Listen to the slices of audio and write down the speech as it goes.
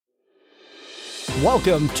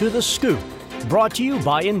Welcome to The Scoop, brought to you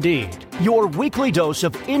by Indeed, your weekly dose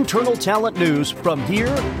of internal talent news from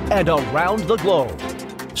here and around the globe.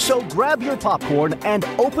 So grab your popcorn and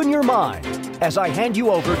open your mind as I hand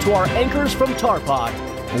you over to our anchors from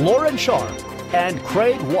Tarpod, Lauren Sharp and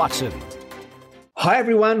Craig Watson. Hi,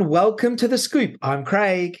 everyone. Welcome to The Scoop. I'm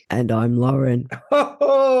Craig. And I'm Lauren.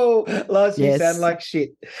 Oh, Loz, you Yes. sound like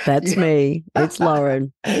shit. That's me. It's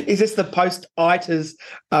Lauren. Is this the post-itis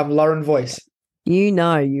Lauren voice? You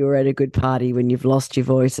know you're at a good party when you've lost your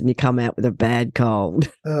voice and you come out with a bad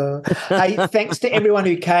cold. Hey, thanks to everyone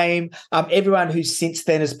who came, everyone who since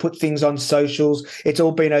then has put things on socials. It's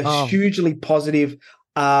all been a hugely positive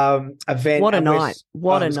event. What a night.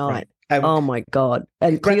 What a night. Oh, my God.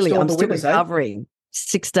 And clearly I'm still recovering.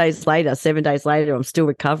 6 days later, 7 days later, I'm still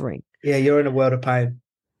recovering. Yeah, you're in a world of pain.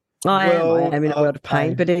 I am in a world of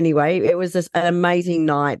pain. But anyway, it was an amazing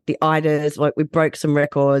night. The IDAs, we broke some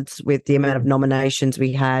records with the amount of nominations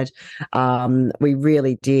we had. We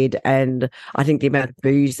really did. And I think the amount of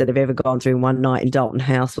booze that have ever gone through in one night in Dalton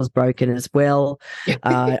House was broken as well.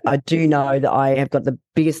 I do know that I have got the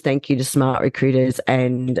biggest thank you to Smart Recruiters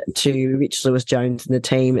and to Rich Lewis-Jones and the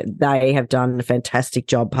team. They have done a fantastic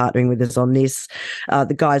job partnering with us on this.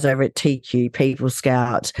 The guys over at TQ, People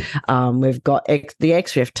Scout, we've got the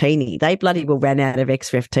X-Ref They bloody well ran out of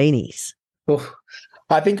X-Ref-Teenies. Well,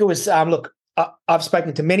 I think it was, look, I've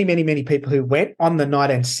spoken to many, many, many people who went on the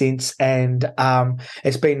night and since, and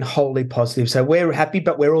it's been wholly positive. So we're happy,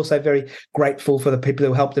 but we're also very grateful for the people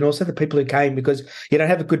who helped and also the people who came, because you don't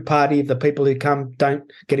have a good party if the people who come don't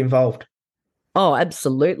get involved. Oh,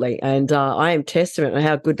 absolutely. And I am testament on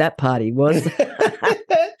how good that party was.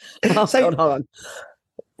 Hold on.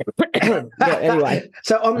 Yeah, anyway.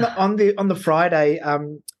 So on the Friday,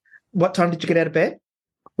 what time did you get out of bed?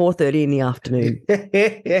 4:30 in the afternoon.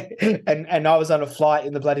 and I was on a flight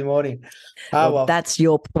in the bloody morning. Well. That's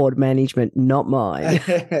your poor management, not mine.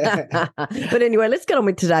 But anyway, let's get on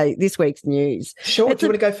with this week's news. Sure. Do you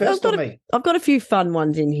want to go first or me? I've got a few fun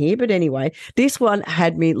ones in here, but anyway, this one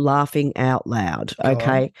had me laughing out loud.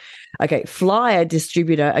 Okay. Flyer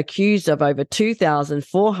distributor accused of over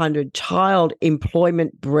 2,400 child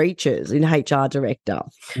employment breaches in HR director.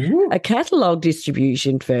 Ooh. A catalogue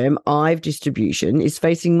distribution firm, IVE Distribution, is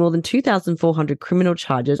facing more than 2,400 criminal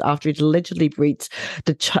charges after it allegedly breached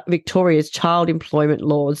Victoria's child employment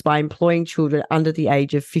laws by employing children under the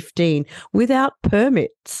age of 15 without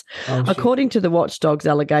permits. According to the watchdog's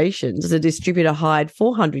allegations, the distributor hired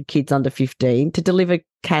 400 kids under 15 to deliver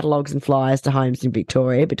catalogues and flyers to homes in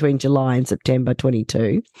Victoria between July and September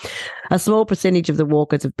 22. A small percentage of the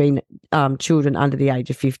walkers have been children under the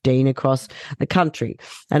age of 15 across the country.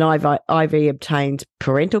 And IV obtained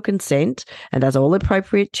parental consent and does all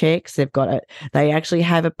appropriate checks. They actually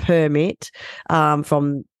have a permit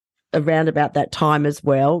from around about that time as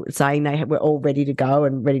well, saying they were all ready to go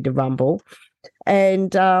and ready to rumble.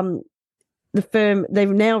 And the firm, they're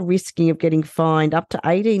now risking of getting fined up to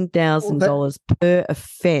 $18,000 per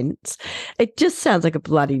offence. It just sounds like a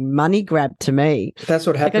bloody money grab to me. That's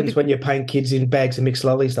what happens when you're paying kids in bags of mixed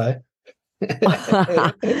lollies, though.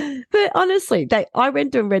 But honestly, I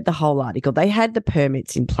went and read the whole article. They had the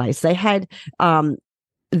permits in place. They had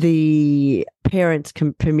the parents'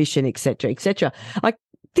 permission, etc., etc.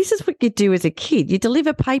 This is what you do as a kid. You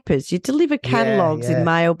deliver papers, you deliver catalogues in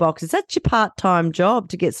mailboxes. That's your part-time job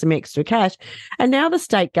to get some extra cash. And now the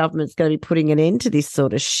state government's going to be putting an end to this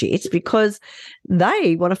sort of shit because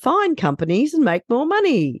they want to fine companies and make more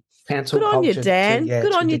money. Cancel Good on you, Dan. Yeah,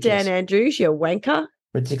 Good on you, Dan Andrews, you wanker.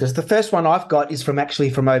 Ridiculous. The first one I've got is from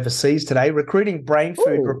overseas today. Recruiting Brain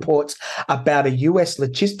Food reports about a US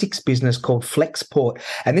logistics business called Flexport.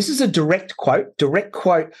 And this is a direct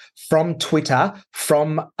quote from Twitter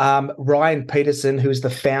from Ryan Peterson, who is the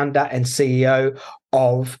founder and CEO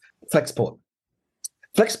of Flexport.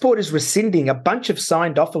 Flexport is rescinding a bunch of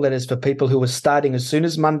signed offer letters for people who are starting as soon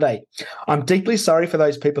as Monday. I'm deeply sorry for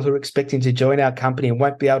those people who are expecting to join our company and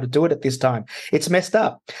won't be able to do it at this time. It's messed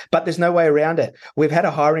up, but there's no way around it. We've had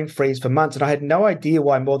a hiring freeze for months, and I had no idea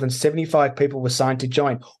why more than 75 people were signed to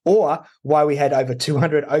join or why we had over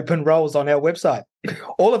 200 open roles on our website.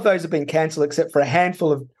 All of those have been cancelled except for a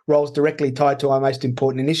handful of roles directly tied to our most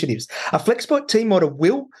important initiatives. A Flexport team order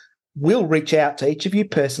will reach out to each of you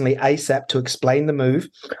personally ASAP to explain the move.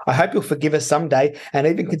 I hope you'll forgive us someday and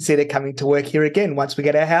even consider coming to work here again once we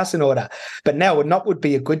get our house in order. But now would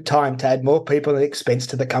be a good time to add more people and expense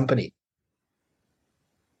to the company.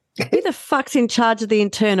 Who the fuck's in charge of the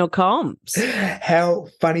internal comms? How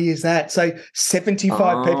funny is that? So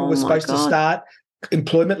 75 people were supposed to start,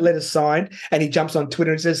 employment letters signed, and he jumps on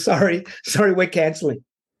Twitter and says, sorry, we're cancelling.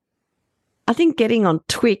 I think getting on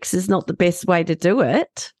Twix is not the best way to do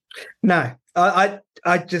it. No, I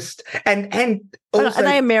just and also, are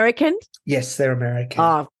they American? Yes, they're American.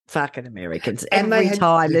 Oh, fucking Americans! And Every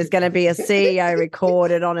time there's going to be a CEO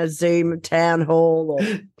recorded on a Zoom town hall or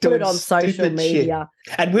put it on social media,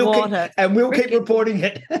 shit. and we'll keep reporting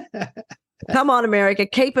it. Come on, America,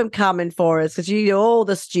 keep them coming for us because you do all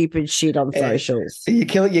the stupid shit on socials. You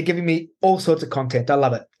kill it. You're giving me all sorts of content. I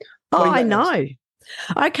love it. I know.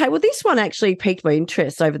 Okay, well, this one actually piqued my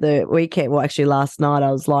interest over the weekend. Well, actually, last night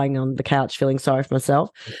I was lying on the couch feeling sorry for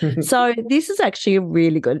myself. So this is actually a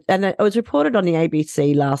really good, and it was reported on the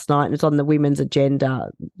ABC last night, and it's on the women's agenda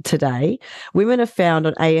today. Women are found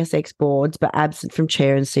on ASX boards but absent from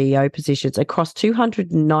chair and CEO positions. Across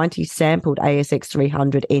 290 sampled ASX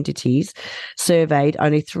 300 entities surveyed,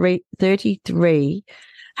 only 33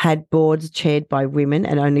 had boards chaired by women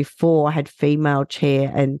and only 4 had female chair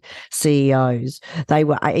and CEOs. They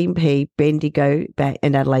were AMP, Bendigo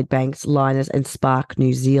and Adelaide Banks, Liners and Spark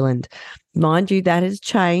New Zealand. Mind you, that has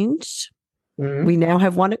changed. Mm-hmm. We now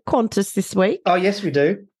have one at Qantas this week. Oh, yes, we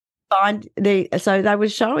do. So they were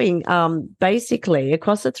showing basically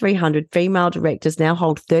across the 300, female directors now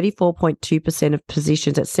hold 34.2% of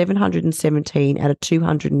positions at 717 out of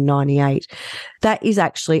 298. That is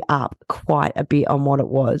actually up quite a bit on what it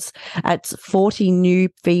was. It's 40 new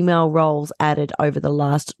female roles added over the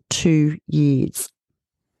last 2 years.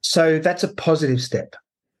 So that's a positive step.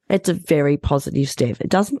 It's a very positive step. It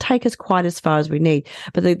doesn't take us quite as far as we need.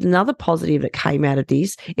 But another positive that came out of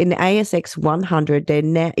this, in the ASX 100,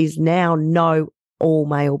 there is now no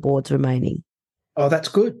all-male boards remaining. Oh, that's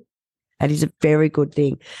good. That is a very good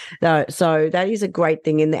thing. So that is a great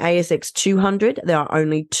thing. In the ASX 200, there are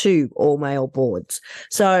only 2 all-male boards.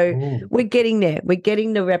 So we're getting there. We're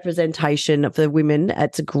getting the representation of the women.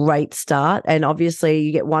 It's a great start. And obviously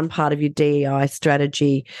you get one part of your DEI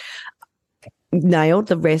strategy nailed,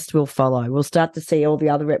 the rest will follow. We'll start to see all the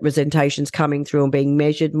other representations coming through and being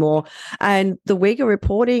measured more. And the Uyghur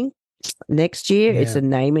reporting next year, it's a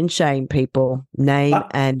name and shame, people. Name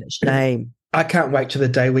and shame. I can't wait till the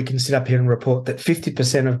day we can sit up here and report that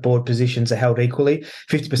 50% of board positions are held equally,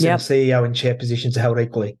 50% of CEO and chair positions are held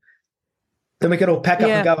equally. Then we can all pack up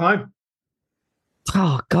and go home.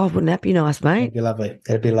 Oh, God, wouldn't that be nice, mate? That'd be lovely.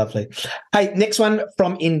 That'd be lovely. Hey, next one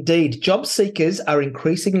from Indeed. Job seekers are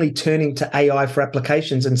increasingly turning to AI for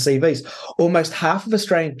applications and CVs. Almost half of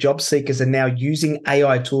Australian job seekers are now using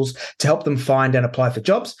AI tools to help them find and apply for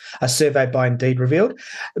jobs, a survey by Indeed revealed,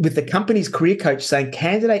 with the company's career coach saying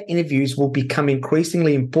candidate interviews will become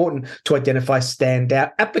increasingly important to identify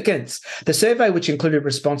standout applicants. The survey, which included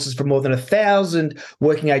responses from more than 1,000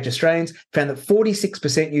 working-age Australians, found that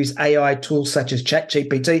 46% use AI tools such as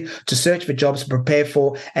ChatGPT to search for jobs, prepare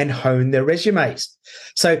for and hone their resumes.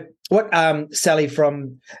 So what Sally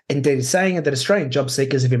from Indeed is saying is that Australian job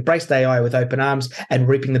seekers have embraced AI with open arms and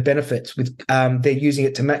reaping the benefits. With they're using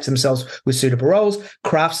it to match themselves with suitable roles,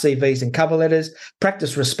 craft CVs and cover letters,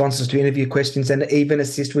 practice responses to interview questions, and even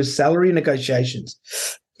assist with salary negotiations.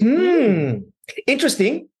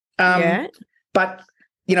 Interesting. But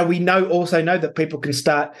we also know that people can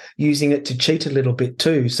start using it to cheat a little bit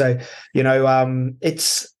too. So,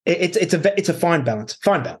 it's a fine balance.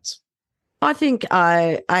 Fine balance. I think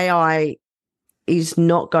AI is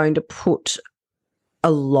not going to put a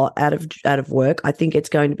lot out of work. I think it's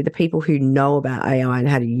going to be the people who know about AI and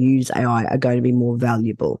how to use AI are going to be more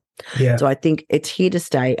valuable. Yeah. So I think it's here to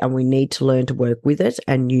stay, and we need to learn to work with it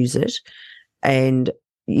and use it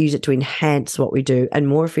to enhance what we do and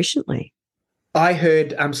more efficiently. I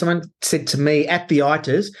heard someone said to me at the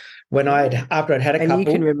ITAs after I'd had a couple. And you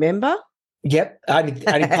can remember? Yep, only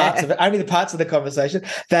parts of it, only the parts of the conversation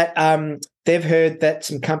that they've heard that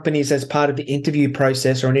some companies, as part of the interview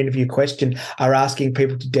process or an interview question, are asking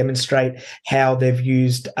people to demonstrate how they've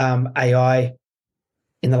used AI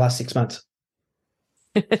in the last 6 months.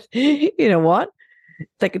 You know what?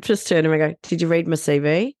 They could just turn around and go, "Did you read my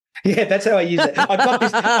CV?" Yeah, that's how I use it.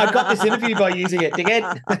 I got this interview by using it.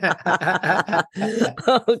 Dickhead.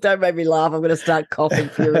 Oh, don't make me laugh. I'm going to start coughing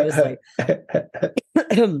furiously.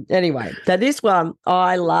 Anyway, so this one,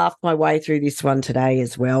 I laughed my way through this one today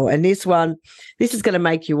as well. And this is going to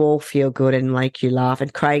make you all feel good and make you laugh.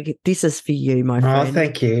 And Craig, this is for you, my friend. Oh,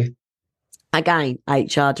 thank you. Again,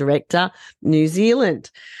 HR Director, New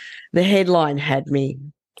Zealand. The headline had me.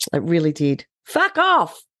 It really did. Fuck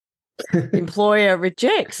off. Employer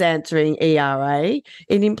rejects answering ERA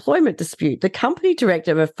in employment dispute. The company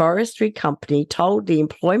director of a forestry company told the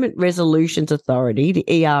Employment Resolutions Authority, the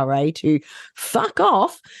ERA, to fuck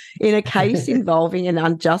off in a case involving an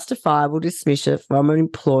unjustifiable dismissal from an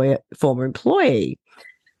former employee.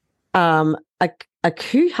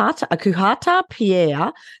 Akuhata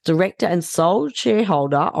Pierre, director and sole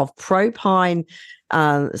shareholder of Propine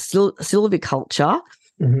Silviculture,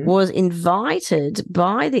 was invited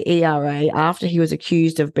by the ERA after he was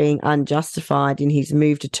accused of being unjustified in his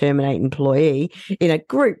move to terminate employee in a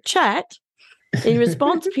group chat. In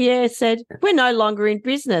response, Pierre said, "We're no longer in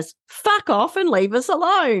business. Fuck off and leave us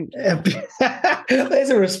alone."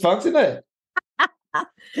 There's a response, isn't it?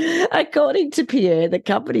 According to Pierre, the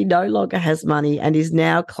company no longer has money and is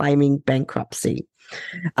now claiming bankruptcy.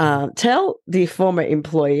 Tell the former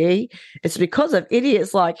employee, it's because of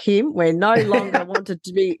idiots like him we're no longer want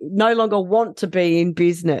to be in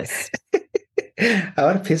business. Oh,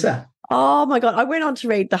 what a pisser. Oh my God. I went on to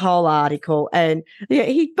read the whole article, and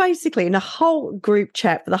he basically, in a whole group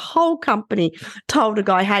chat for the whole company, told a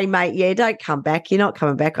guy, "Hey mate, don't come back. You're not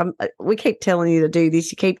coming back. We keep telling you to do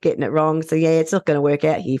this. You keep getting it wrong. So it's not going to work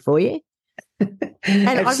out here for you." And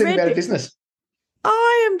I read about business.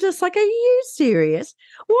 I am just like, are you serious?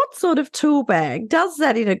 What sort of tool bag does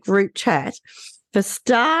that in a group chat for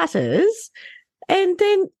starters, and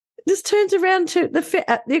then just turns around to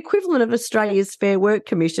the equivalent of Australia's Fair Work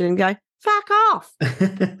Commission and go, "Fuck off."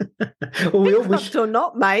 Well, we all wish or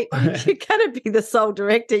not, mate. You're going to be the sole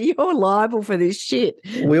director. You're liable for this shit.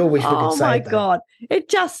 We all wish we could say. Oh my God! It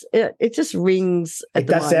just rings. At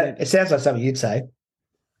the moment. It sounds like something you'd say.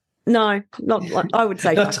 No, not like I would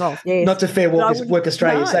say fuck off. Yes. Not to Fair Work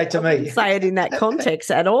Australia say to me. I wouldn't say it in that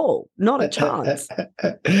context at all. Not a chance.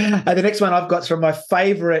 The next one I've got is from my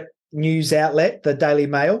favourite news outlet, the Daily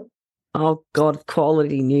Mail. Oh, God,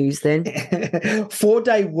 quality news then.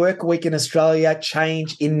 4-day work week in Australia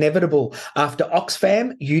change inevitable after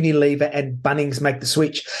Oxfam, Unilever and Bunnings make the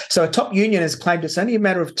switch. So a top union has claimed it's only a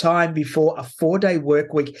matter of time before a 4-day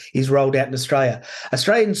work week is rolled out in Australia.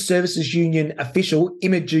 Australian Services Union official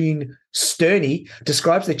Imogen Sterney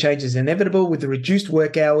describes the change as inevitable with the reduced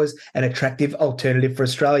work hours an attractive alternative for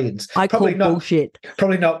Australians. I call bullshit.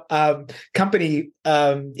 Probably not company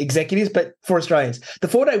executives, but for Australians. The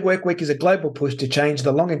 4-day work week is a global push to change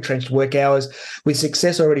the long entrenched work hours, with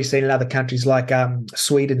success already seen in other countries like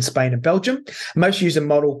Sweden, Spain and Belgium. Most use a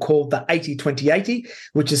model called the 80-20-80,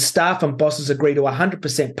 which is staff and bosses agree to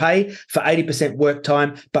 100% pay for 80% work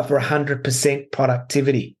time, but for 100%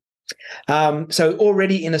 productivity. So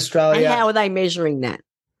already in Australia. And how are they measuring that?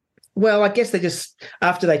 Well, I guess they just,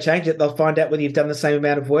 after they change it, they'll find out whether you've done the same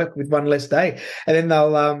amount of work with one less day. And then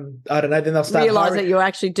they'll, I don't know, then they'll start realise that you're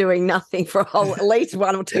actually doing nothing for at least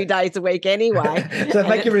 1 or 2 days a week anyway. So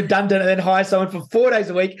make you redundant and then hire someone for 4 days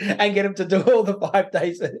a week and get them to do all the 5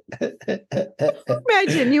 days.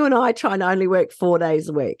 Imagine you and I trying to only work 4 days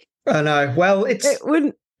a week. I know. Well,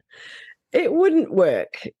 It wouldn't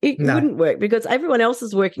work. It wouldn't work because everyone else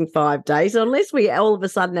is working 5 days. So unless we all of a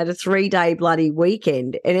sudden had a 3-day bloody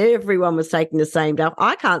weekend and everyone was taking the same day,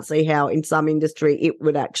 I can't see how in some industry it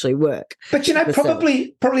would actually work. But,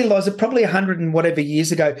 probably, Liza, probably 100 and whatever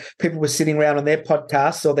years ago, people were sitting around on their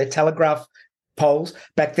podcasts or their Telegraph polls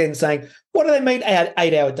back then saying, what do they mean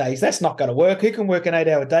 8-hour days? That's not going to work. Who can work an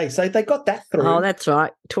 8-hour day? So they got that through. Oh, that's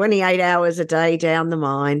right. 28 hours a day down the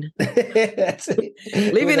mine. That's it.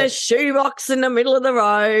 Live in a shoebox in the middle of the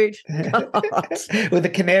road. With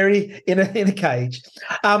a canary in a cage.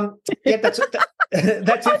 That's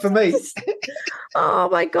it for me. Oh,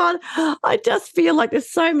 my God. I just feel like there's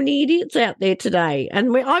so many idiots out there today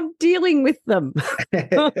and I'm dealing with them.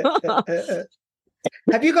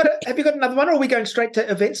 Have you got another one, or are we going straight to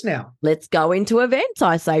events now? Let's go into events,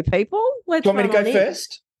 I say, people. Do you want me to go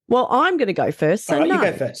first? Well, I'm going to go first. So all right, you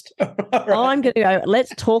go first. Right. I'm going to go.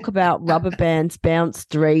 Let's talk about Rubber Band's Bounce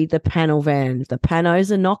 3, the panel van. If the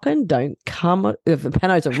panos are knocking, don't come. If the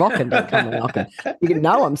panos are rocking, don't come a knocking. You can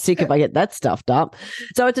know I'm sick if I get that stuffed up.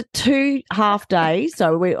 So it's a 2 half days.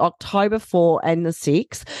 So we're October 4 and the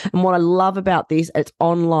 6th. And what I love about this, it's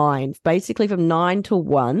online, basically from 9 to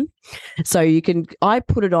 1. So I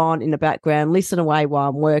put it on in the background, listen away while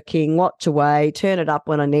I'm working, watch away, turn it up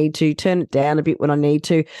when I need to, turn it down a bit when I need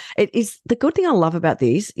to. It is the good thing I love about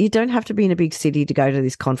this. You don't have to be in a big city to go to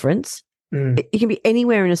this conference. It can be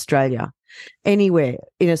anywhere in Australia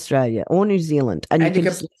or New Zealand. And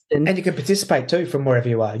you can participate too from wherever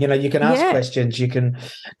you are. You can ask questions. You can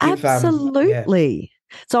give, absolutely.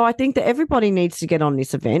 So I think that everybody needs to get on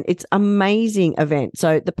this event. It's an amazing event.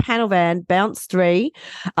 So the panel van, Bounce 3,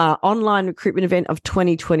 online recruitment event of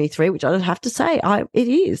 2023, which I have to say, it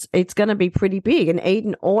is. It's going to be pretty big. And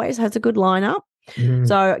Eden always has a good lineup.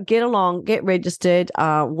 So get along, get registered.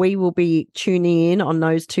 We will be tuning in on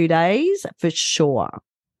those 2 days for sure.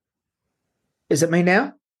 Is it me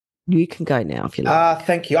now? You can go now if you like.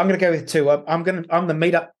 Thank you. I'm going to go with 2. I'm the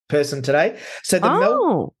meetup person today.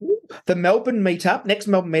 So the Melbourne meetup, next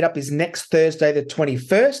Melbourne meetup is next Thursday, the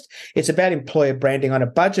 21st. It's about employer branding on a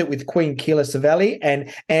budget with Queen Keela Savelli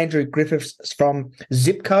and Andrew Griffiths from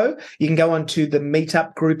Zipco. You can go onto the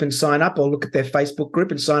meetup group and sign up, or look at their Facebook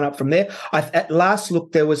group and sign up from there. At last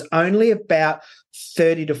look, there was only about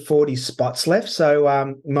 30 to 40 spots left, so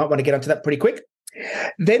you might want to get onto that pretty quick.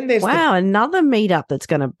 Then there's another meetup that's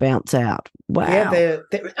going to bounce out. Wow. Yeah,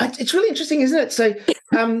 it's really interesting, isn't it? So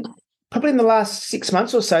probably in the last 6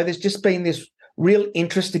 months or so, there's just been this real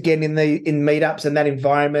interest again in meetups and that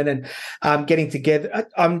environment and getting together.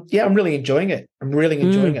 I'm really enjoying it. I'm really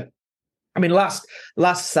enjoying it. I mean, last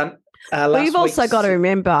you've also got to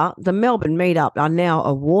remember the Melbourne meetup are now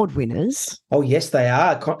award winners. Oh, yes, they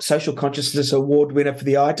are. Social Consciousness Award winner for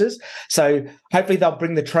the ITAs. So hopefully they'll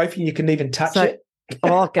bring the trophy and you can even touch it.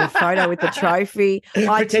 Oh, get a photo with the trophy.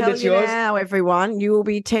 I tell it's you yours. now, everyone, you will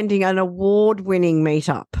be attending an award-winning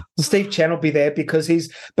meetup. Steve Chan will be there because he's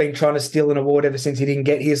been trying to steal an award ever since he didn't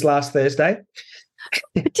get his last Thursday.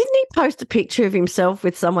 But didn't he post a picture of himself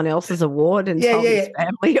with someone else's award and told his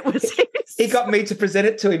family it was his? He got me to present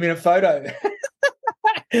it to him in a photo.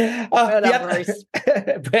 The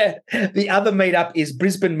other meetup is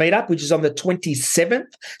Brisbane meetup, which is on the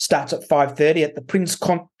 27th, starts at 5:30 at the Prince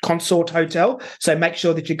Consort Hotel. So make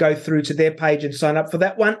sure that you go through to their page and sign up for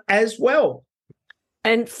that one as well.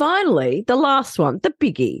 And finally, the last one, the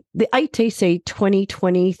biggie, the ATC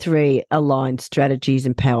 2023 Aligned Strategies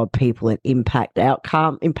Empower People and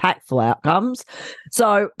Impactful Outcomes.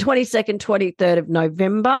 So 22nd, 23rd of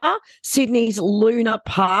November, Sydney's Luna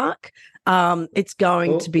Park. It's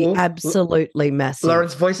going to be absolutely massive.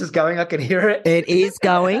 Lauren's voice is going. I can hear it. It is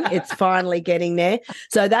going. It's finally getting there.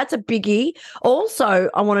 So that's a biggie. Also,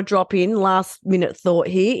 I want to drop in last minute thought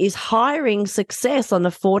here is Hiring Success on the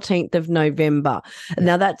 14th of November.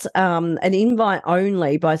 Now that's an invite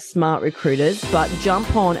only by Smart Recruiters, but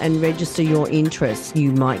jump on and register your interest.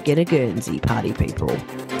 You might get a Guernsey, party people.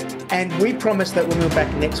 And we promise that when we're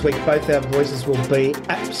back next week, both our voices will be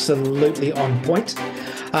absolutely on point.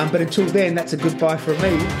 But until then, that's a goodbye from me.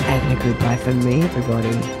 And a goodbye from me,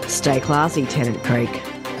 everybody. Stay classy, Tennant Creek.